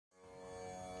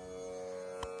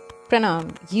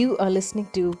Pranam, you are listening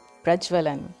to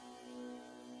Prajwalan.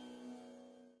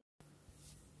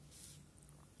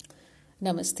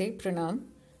 Namaste, Pranam.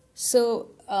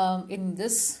 So, in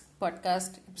this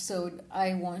podcast episode,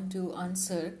 I want to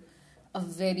answer a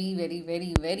very, very,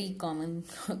 very, very common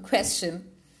question,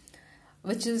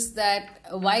 which is that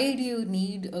why do you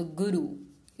need a guru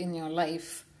in your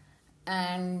life?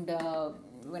 And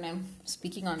when I'm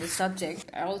speaking on this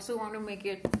subject, I also want to make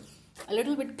it a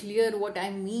little bit clear what I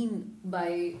mean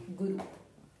by guru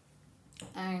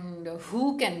and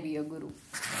who can be a guru.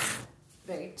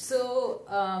 Right. So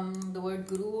the word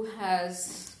guru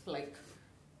has like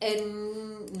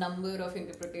n number of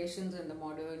interpretations in the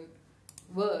modern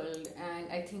world,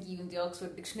 and I think even the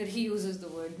Oxford Dictionary uses the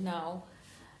word now,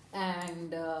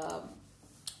 and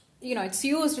it's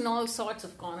used in all sorts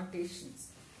of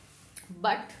connotations.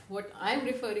 But what I'm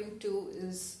referring to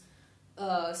is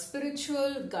a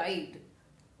spiritual guide,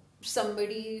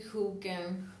 somebody who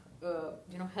can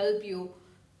help you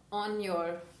on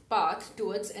your path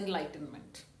towards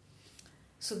enlightenment.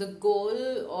 So the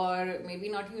goal, or maybe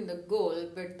not even the goal,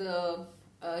 but the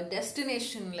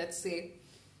destination, let's say,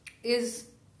 is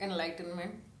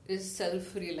enlightenment, is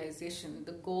self-realization.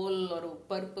 The goal or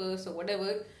purpose or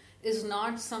whatever is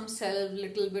not some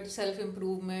little bit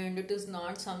self-improvement. It is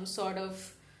not some sort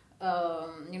of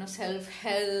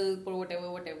self-help or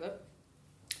whatever.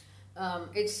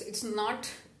 It's not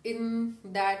in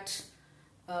that.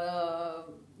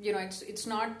 It's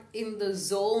not in the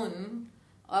zone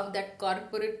of that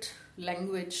corporate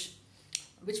language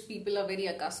which people are very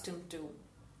accustomed to.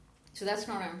 So that's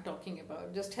not what I'm talking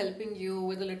about. Just helping you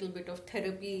with a little bit of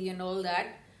therapy and all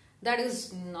that. That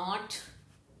is not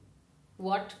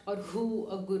what or who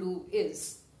a guru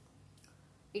is.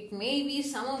 It may be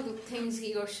some of the things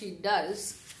he or she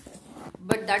does,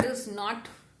 but that is not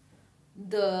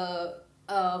the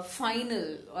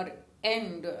final or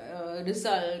end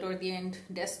result or the end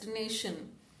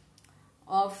destination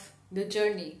of the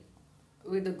journey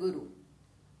with the guru.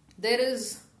 There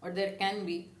is, or there can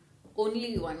be,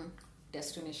 only one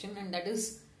destination, and that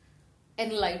is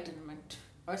enlightenment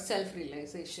or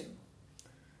self-realization.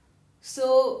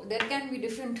 So there can be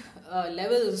different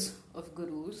levels of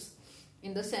gurus,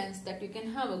 in the sense that you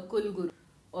can have a kul guru,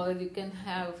 or you can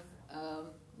have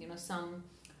some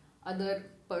other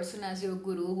person as your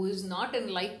guru who is not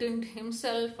enlightened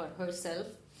himself or herself,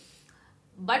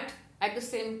 but at the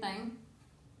same time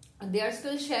they are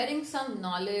still sharing some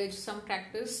knowledge, some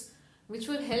practice which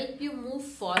will help you move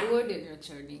forward in your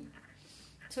journey.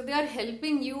 So they are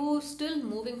helping you still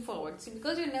moving forward. See,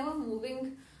 because you're never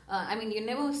moving, you're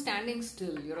never standing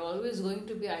still. You're always going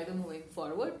to be either moving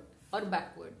forward or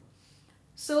backward.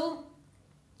 So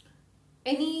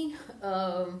any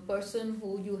person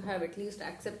who you have at least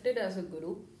accepted as a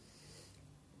guru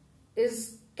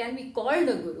can be called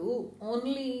a guru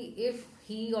only if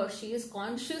he or she is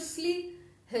consciously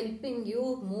helping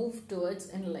you move towards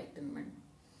enlightenment.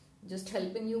 Just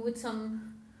helping you with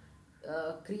some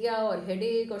kriya or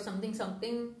headache or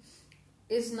something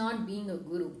is not being a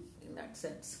guru in that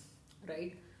sense,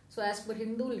 right? So as per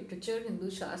Hindu literature, Hindu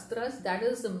shastras, that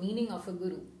is the meaning of a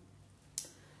guru.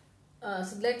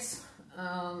 So let's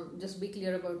just be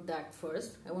clear about that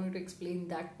first. I wanted to explain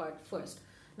that part first.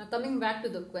 Now coming back to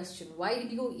the question, why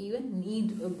do you even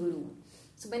need a guru?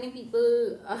 So many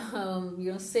people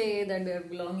say that they are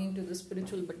belonging to the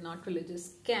spiritual but not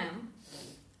religious camp,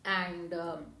 and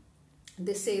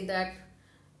they say that,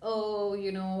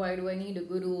 why do I need a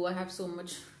guru? I have so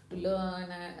much to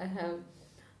learn. I have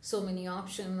so many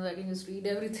options. I can just read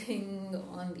everything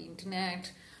on the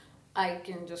internet. I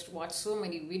can just watch so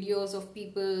many videos of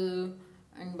people,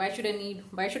 and why should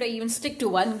I even stick to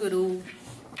one guru?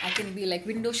 I can be like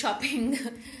window shopping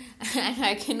and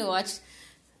I can watch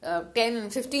 10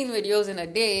 and 15 videos in a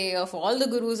day of all the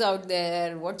gurus out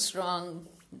there, what's wrong,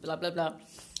 blah blah blah.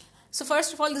 So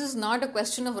first of all, this is not a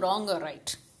question of wrong or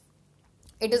right.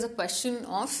 It is a question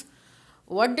of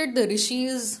what did the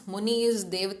rishis, munis,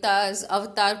 devatas,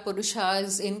 avatar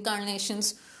purushas,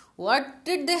 incarnations, what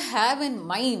did they have in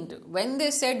mind when they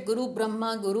said Guru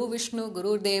Brahma, Guru Vishnu,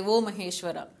 Guru Devo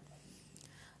Maheshwara?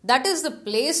 That is the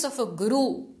place of a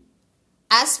guru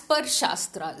as per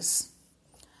Shastras.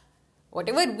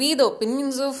 Whatever be the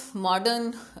opinions of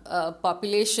modern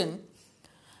population,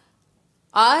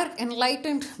 our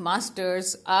enlightened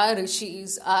masters, our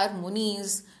rishis, our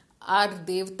munis, our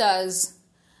devatas,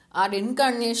 our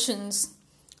incarnations,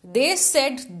 they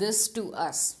said this to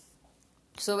us.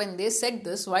 So when they said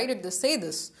this, why did they say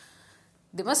this?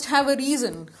 They must have a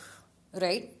reason,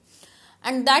 right?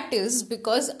 And that is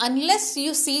because unless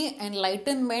you see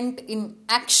enlightenment in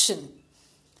action,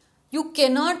 You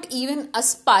cannot even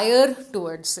aspire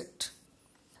towards it.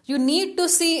 You need to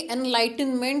see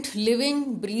enlightenment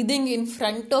living, breathing in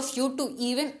front of you to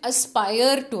even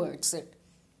aspire towards it.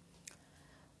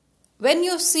 When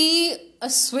you see a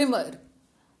swimmer,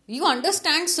 you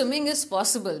understand swimming is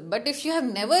possible, but if you have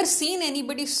never seen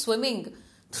anybody swimming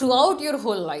throughout your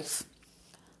whole life,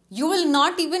 you will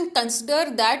not even consider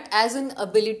that as an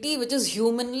ability which is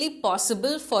humanly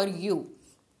possible for you.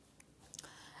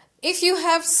 If you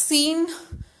have seen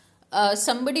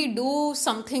somebody do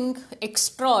something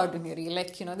extraordinary,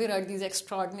 like, there are these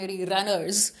extraordinary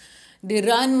runners, they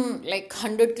run like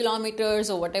 100 kilometers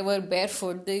or whatever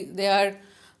barefoot. They are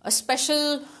a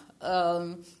special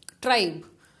tribe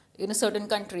in a certain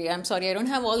country. I'm sorry, I don't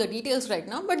have all the details right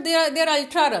now, but they're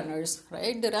ultra runners,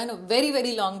 right? They run a very,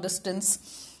 very long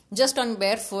distance just on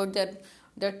barefoot.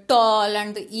 They're tall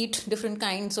and they eat different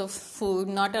kinds of food,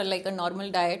 not like a normal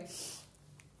diet.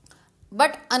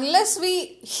 But unless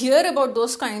we hear about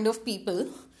those kind of people,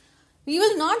 we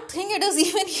will not think it is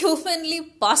even humanly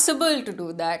possible to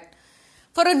do that.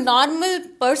 For a normal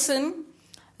person,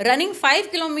 running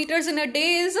 5 kilometers in a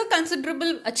day is a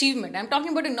considerable achievement. I'm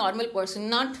talking about a normal person,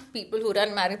 not people who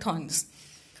run marathons.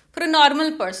 For a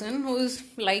normal person who's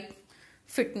like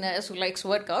fitness, who likes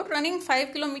workout, running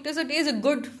 5 kilometers a day is a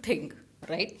good thing,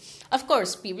 right? Of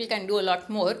course, people can do a lot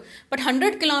more, but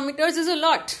 100 kilometers is a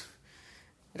lot,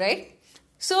 right?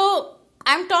 So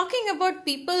I'm talking about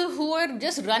people who are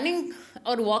just running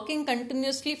or walking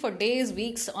continuously for days,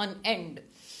 weeks on end,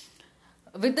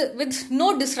 with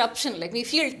no disruption. Like, we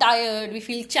feel tired, we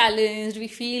feel challenged, we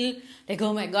feel like,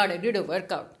 oh my God, I did a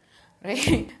workout,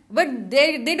 right? But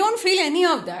they don't feel any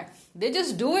of that. They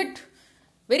just do it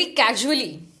very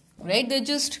casually, right? They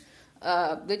just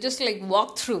like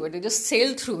walk through it. They just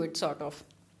sail through it, sort of.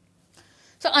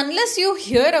 So unless you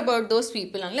hear about those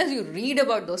people, unless you read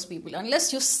about those people,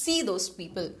 unless you see those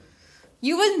people,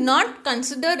 you will not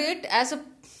consider it as a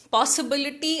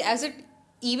possibility, as it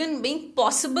even being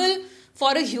possible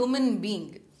for a human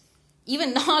being.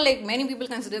 Even now, like, many people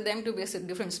consider them to be a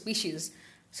different species.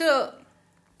 So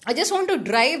I just want to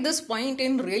drive this point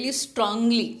in really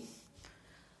strongly.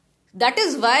 That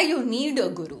is why you need a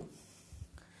guru.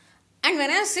 And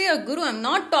when I say a guru, I'm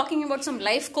not talking about some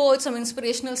life coach, some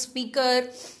inspirational speaker,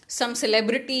 some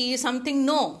celebrity, something.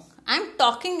 No, I'm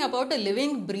talking about a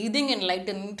living, breathing,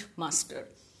 enlightened master.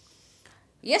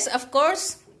 Yes, of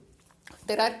course,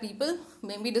 there are people,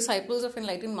 maybe disciples of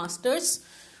enlightened masters,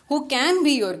 who can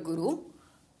be your guru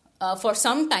for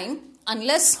some time,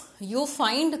 unless you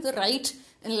find the right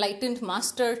enlightened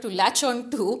master to latch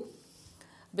on to.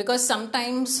 Because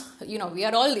sometimes, we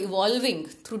are all evolving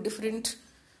through different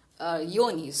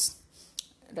yonis,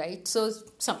 right? So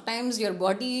sometimes your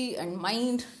body and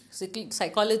mind,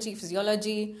 psychology,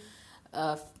 physiology,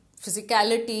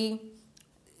 physicality,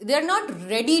 they are not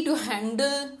ready to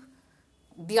handle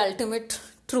the ultimate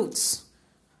truths.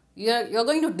 You're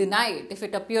going to deny it if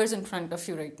it appears in front of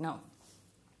you right now,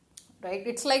 right?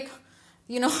 It's like,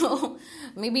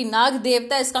 maybe Nag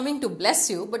Devta is coming to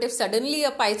bless you, but if suddenly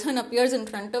a python appears in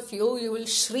front of you, you will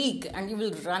shriek and you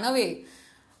will run away.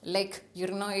 Like,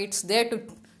 it's there to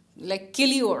like kill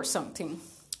you or something.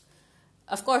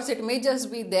 Of course, it may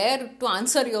just be there to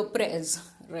answer your prayers,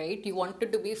 right? You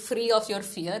wanted to be free of your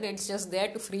fear. It's just there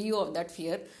to free you of that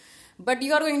fear. But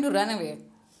you are going to run away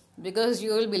because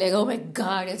you will be like, oh my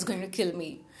God, it's going to kill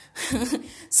me.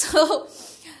 So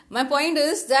my point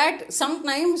is that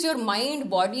sometimes your mind,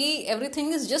 body,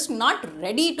 everything is just not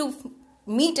ready to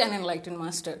meet an enlightened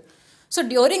master. So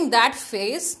during that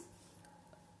phase,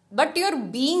 but your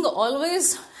being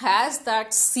always has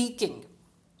that seeking.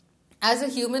 As a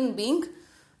human being,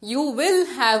 you will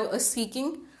have a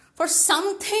seeking for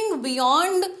something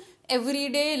beyond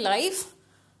everyday life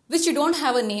which you don't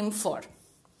have a name for.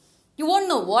 You won't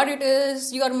know what it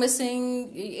is you are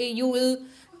missing. You will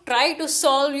try to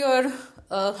solve your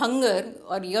hunger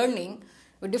or yearning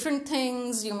with different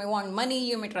things. You may want money,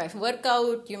 you may try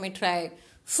workout, you may try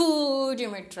food, you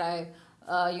may try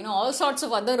all sorts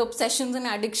of other obsessions and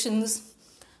addictions.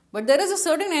 But there is a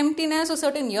certain emptiness, a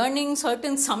certain yearning,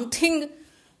 certain something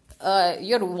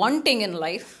you're wanting in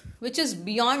life, which is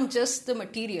beyond just the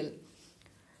material.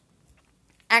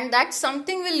 And that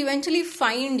something will eventually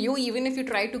find you even if you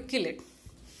try to kill it.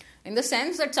 In the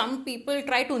sense that some people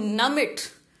try to numb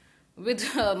it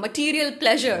with material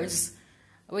pleasures,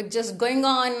 with just going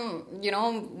on,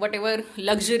 whatever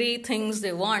luxury things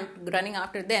they want, running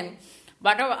after them.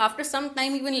 But after some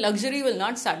time, even luxury will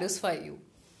not satisfy you.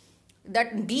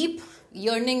 That deep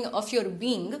yearning of your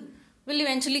being will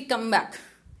eventually come back.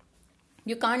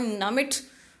 You can't numb it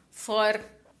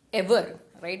forever,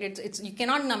 right? You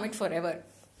cannot numb it forever.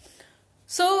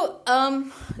 So,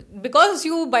 because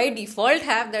you by default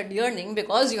have that yearning,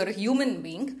 because you're a human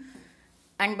being,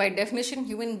 and by definition,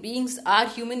 human beings are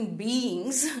human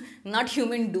beings, not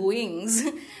human doings.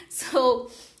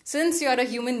 So, since you're a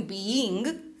human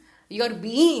being, your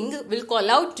being will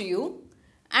call out to you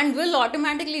and will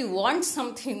automatically want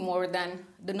something more than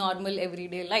the normal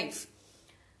everyday life.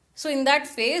 So, in that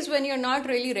phase, when you're not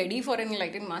really ready for an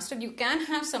enlightened master, you can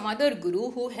have some other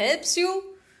guru who helps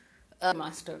you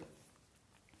master.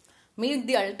 Meet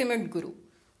the ultimate guru.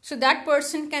 So that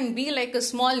person can be like a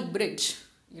small bridge.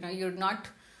 You're not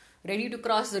ready to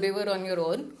cross the river on your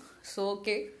own. So,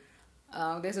 okay,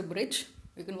 there's a bridge.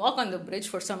 You can walk on the bridge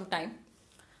for some time.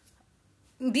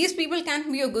 These people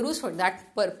can be your gurus for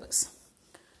that purpose.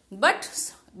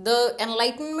 But the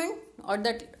enlightenment or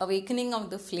that awakening of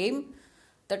the flame,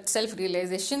 that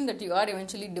self-realization that you are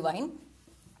eventually divine,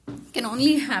 can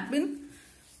only happen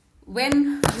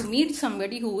when you meet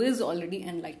somebody who is already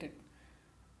enlightened.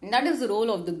 And that is the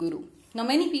role of the guru. Now,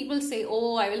 many people say,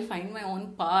 oh, I will find my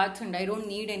own path and I don't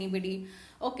need anybody.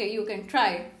 Okay, you can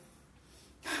try.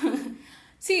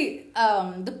 See,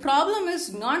 the problem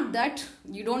is not that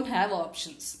you don't have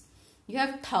options. You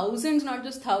have thousands, not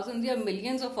just thousands, you have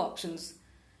millions of options.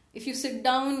 If you sit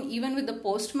down even with the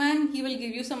postman, he will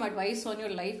give you some advice on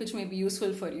your life which may be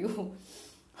useful for you.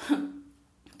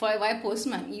 Why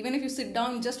postman? Even if you sit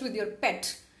down just with your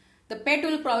pet, the pet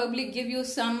will probably give you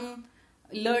some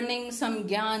learning, some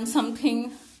gyan,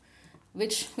 something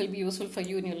which will be useful for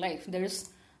you in your life. There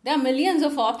are millions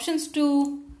of options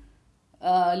to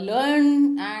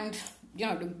learn and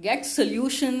to get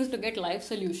solutions, to get life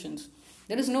solutions.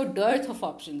 There is no dearth of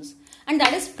options, and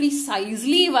that is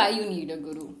precisely why you need a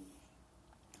guru.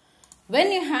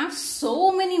 When you have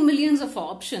so many millions of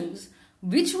options,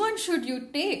 which one should you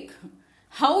take?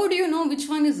 How do you know which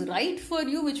one is right for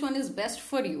you, which one is best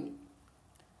for you?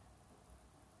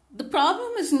 The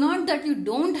problem is not that you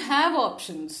don't have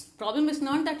options. Problem is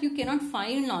not that you cannot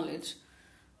find knowledge.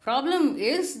 Problem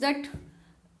is that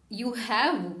you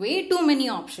have way too many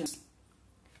options.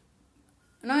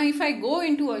 Now, if I go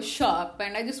into a shop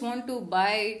and I just want to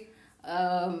buy,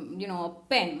 a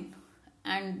pen,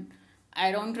 and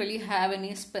I don't really have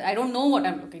I don't know what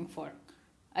I'm looking for.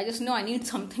 I just know I need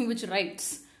something which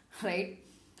writes, right?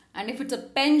 And if it's a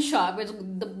pen shop,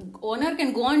 the owner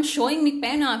can go on showing me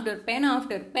pen after pen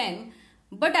after pen,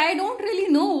 but I don't really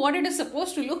know what it is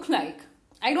supposed to look like.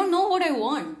 I don't know what I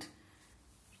want.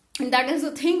 And that is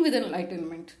the thing with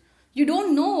enlightenment. You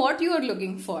don't know what you are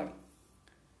looking for.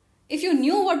 If you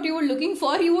knew what you were looking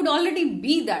for, you would already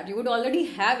be that. You would already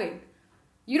have it.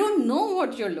 You don't know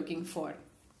what you're looking for.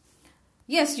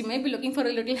 Yes, you may be looking for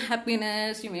a little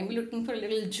happiness. You may be looking for a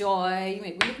little joy. You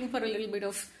may be looking for a little bit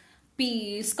of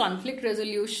peace, conflict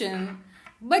resolution.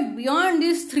 But beyond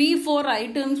these 3-4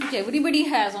 items which everybody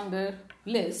has on their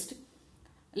list,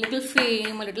 a little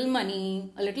fame, a little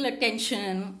money, a little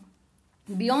attention,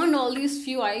 beyond all these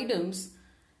few items,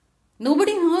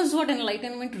 nobody knows what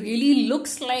enlightenment really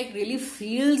looks like, really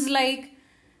feels like.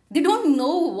 They don't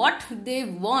know what they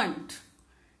want.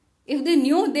 If they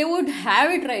knew, they would have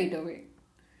it right away.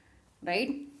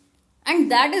 Right?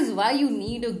 And that is why you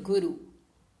need a guru.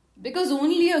 Because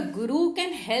only a guru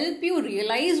can help you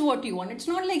realize what you want. It's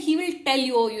not like he will tell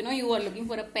you, you are looking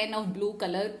for a pen of blue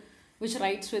color which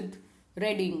writes with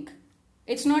red ink.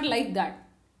 It's not like that.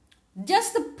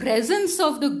 Just the presence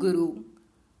of the guru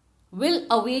will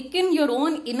awaken your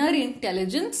own inner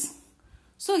intelligence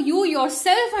so you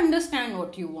yourself understand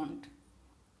what you want.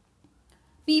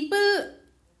 People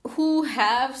who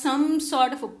have some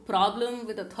sort of a problem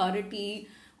with authority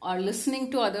or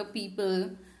listening to other people,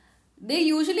 they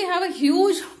usually have a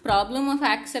huge problem of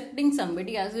accepting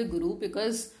somebody as a guru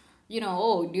because,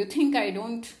 oh, do you think I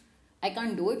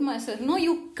can't do it myself? No,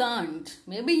 you can't.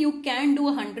 Maybe you can do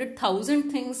 100,000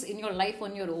 things in your life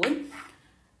on your own,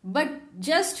 but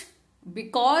just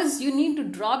because you need to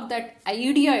drop that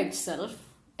idea itself,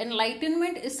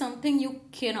 enlightenment is something you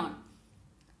cannot.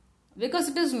 Because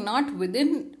it is not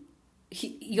within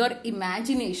your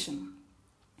imagination.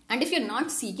 And if you're not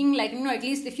seeking enlightenment, or at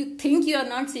least if you think you are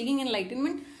not seeking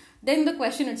enlightenment, then the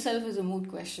question itself is a moot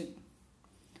question.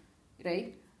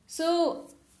 Right?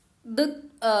 So, the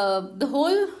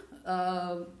whole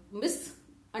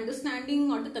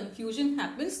misunderstanding or the confusion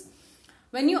happens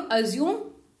when you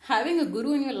assume having a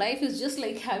guru in your life is just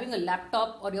like having a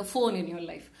laptop or your phone in your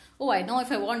life. Oh, I know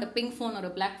if I want a pink phone or a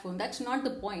black phone. That's not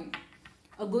the point.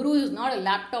 A guru is not a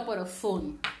laptop or a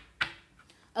phone.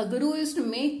 A guru is to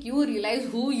make you realize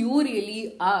who you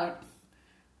really are,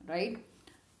 right?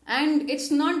 And it's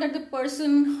not that the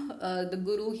person, the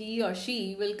guru, he or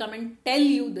she will come and tell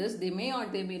you this. They may or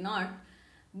they may not.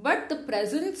 But the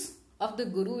presence of the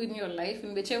guru in your life,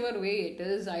 in whichever way it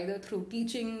is, either through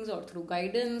teachings or through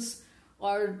guidance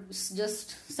or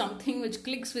just something which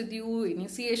clicks with you,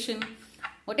 initiation,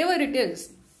 whatever it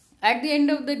is, at the end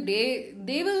of the day,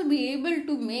 they will be able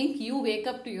to make you wake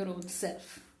up to your own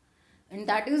self. And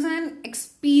that is an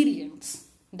experience.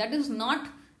 That is not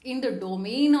in the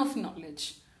domain of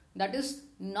knowledge. That is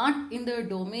not in the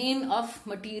domain of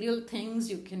material things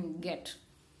you can get.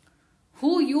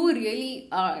 Who you really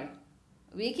are,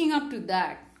 waking up to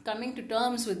that, coming to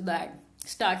terms with that,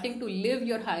 starting to live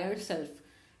your higher self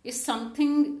is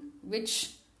something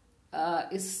which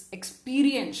is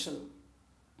experiential.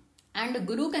 And a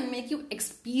guru can make you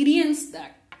experience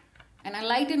that. An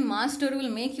enlightened master will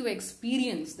make you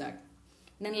experience that.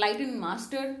 An enlightened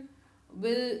master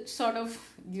will sort of,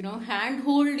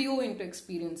 handhold you into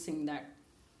experiencing that.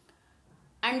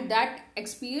 And that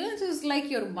experience is like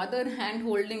your mother hand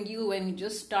holding you when you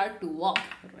just start to walk,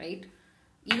 right?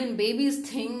 Even babies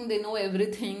think they know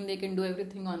everything, they can do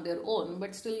everything on their own,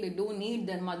 but still they do need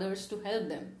their mothers to help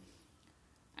them.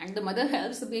 And the mother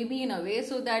helps the baby in a way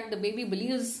so that the baby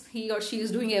believes he or she is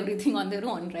doing everything on their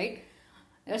own, right?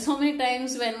 There are so many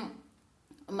times when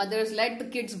mothers let the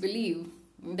kids believe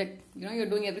that, you're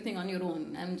doing everything on your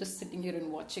own. I'm just sitting here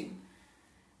and watching.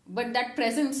 But that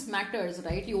presence matters,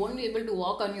 right? You won't be able to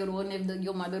walk on your own if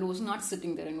your mother was not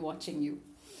sitting there and watching you.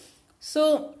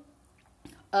 So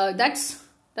that's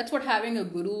what having a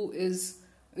guru is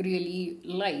really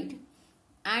like.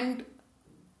 And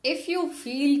if you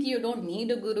feel you don't need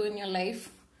a guru in your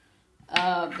life,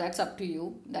 that's up to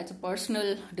you. That's a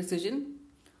personal decision.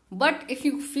 But if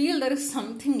you feel there is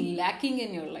something lacking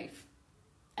in your life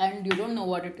and you don't know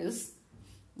what it is,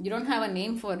 you don't have a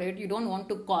name for it, you don't want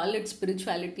to call it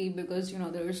spirituality because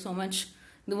there is so much,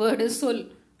 the word is so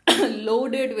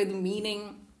loaded with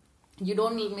meaning.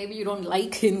 Maybe you don't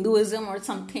like Hinduism or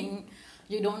something,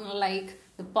 you don't like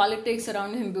the politics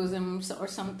around Hinduism or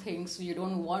something, so you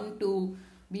don't want to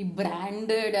be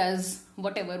branded as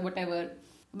whatever.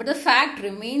 But the fact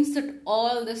remains that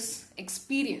all this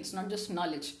experience, not just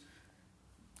knowledge,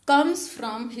 comes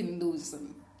from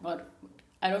Hinduism. Or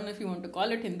I don't know if you want to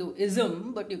call it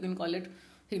Hinduism, but you can call it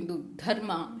Hindu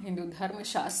Dharma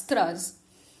Shastras.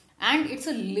 And it's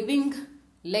a living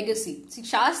legacy. See,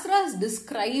 Shastras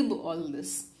describe all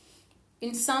this.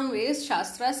 In some ways,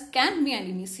 Shastras can be an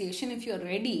initiation if you're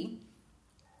ready.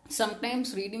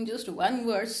 Sometimes reading just one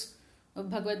verse of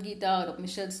Bhagavad Gita or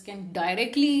Upanishads can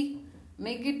directly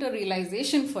make it a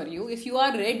realization for you if you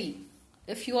are ready.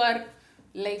 If you are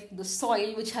like the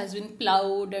soil which has been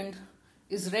plowed and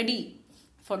is ready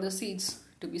for the seeds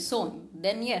to be sown,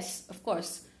 then yes, of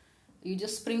course, you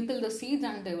just sprinkle the seeds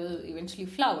and they will eventually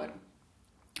flower.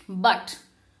 But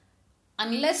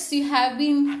unless you have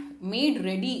been made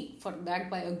ready for that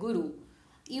by a guru,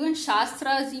 even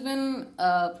Shastras, even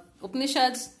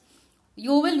Upanishads,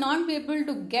 you will not be able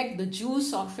to get the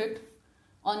juice of it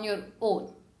on your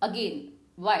own. Again,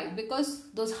 why? Because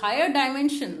those higher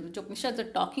dimensions which Upanishads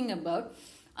are talking about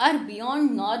are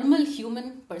beyond normal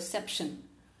human perception.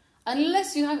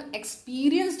 Unless you have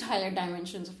experienced higher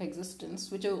dimensions of existence,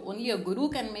 which only a guru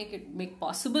can make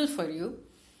possible for you,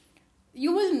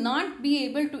 you will not be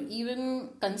able to even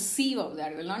conceive of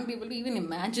that. You will not be able to even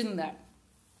imagine that.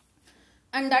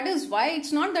 And that is why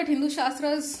it's not that Hindu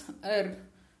Shastras are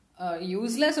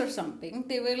useless or something.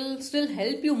 They will still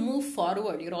help you move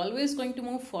forward. You're always going to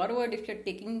move forward if you're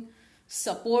taking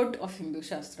support of Hindu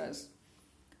Shastras.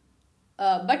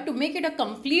 But to make it a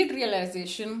complete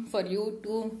realization for you,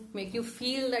 to make you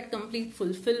feel that complete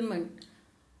fulfillment,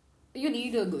 you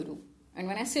need a guru. And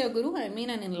when I say a guru, I mean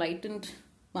an enlightened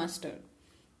master.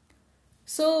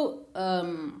 So,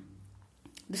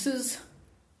 this is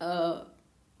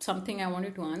something I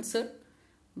wanted to answer,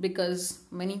 because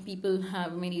many people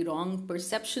have many wrong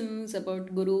perceptions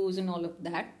about gurus and all of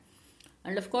that.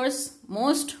 And of course,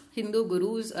 most Hindu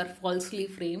gurus are falsely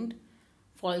framed,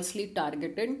 falsely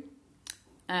targeted,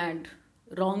 and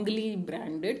wrongly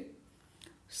branded.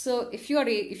 So if you're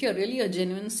really a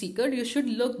genuine seeker, you should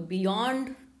look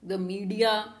beyond the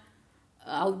media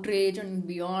outrage and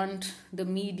beyond the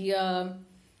media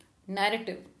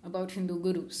narrative about Hindu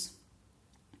gurus.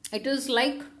 It is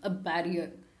like a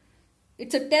barrier.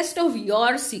 It's a test of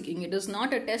your seeking. It is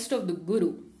not a test of the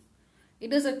guru.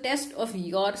 It is a test of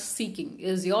your seeking.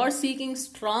 Is your seeking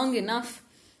strong enough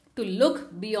to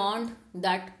look beyond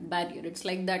that barrier? It's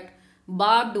like that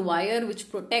barbed wire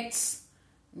which protects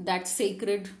that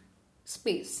sacred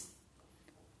space.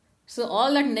 So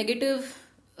all that negative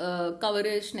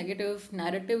coverage, negative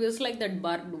narrative is like that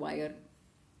barbed wire.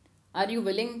 Are you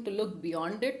willing to look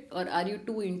beyond it, or are you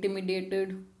too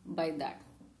intimidated by that?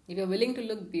 if you're willing to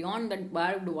look beyond that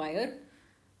barbed wire,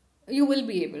 you will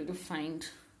be able to find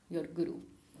your guru.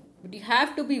 But you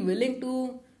have to be willing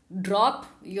to drop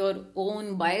your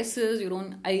own biases, your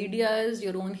own ideas,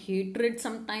 your own hatred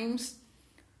sometimes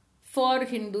for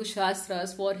Hindu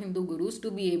Shastras, for Hindu Gurus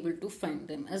to be able to find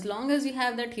them. As long as you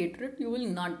have that hatred, you will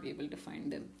not be able to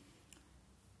find them.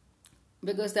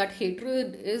 Because that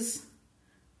hatred is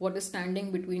what is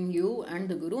standing between you and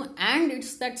the Guru, and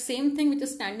it's that same thing which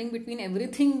is standing between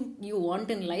everything you want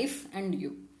in life and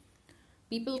you.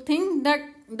 People think that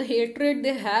the hatred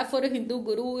they have for a Hindu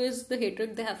Guru is the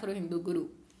hatred they have for a Hindu Guru.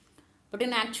 But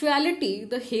in actuality,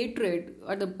 the hatred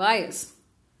or the bias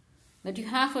that you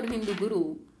have for a Hindu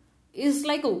Guru is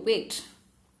like a weight.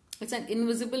 It's an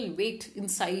invisible weight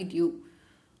inside you,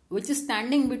 which is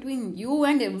standing between you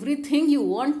and everything you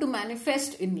want to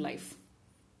manifest in life.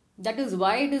 That is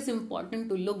why it is important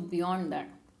to look beyond that.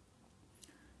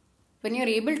 When you're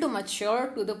able to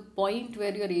mature to the point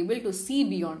where you're able to see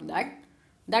beyond that,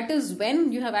 that is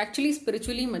when you have actually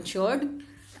spiritually matured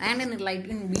and an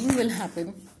enlightened being will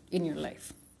happen in your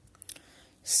life.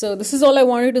 So this is all I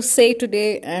wanted to say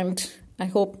today, and I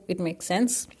hope it makes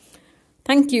sense.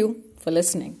 Thank you for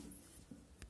listening.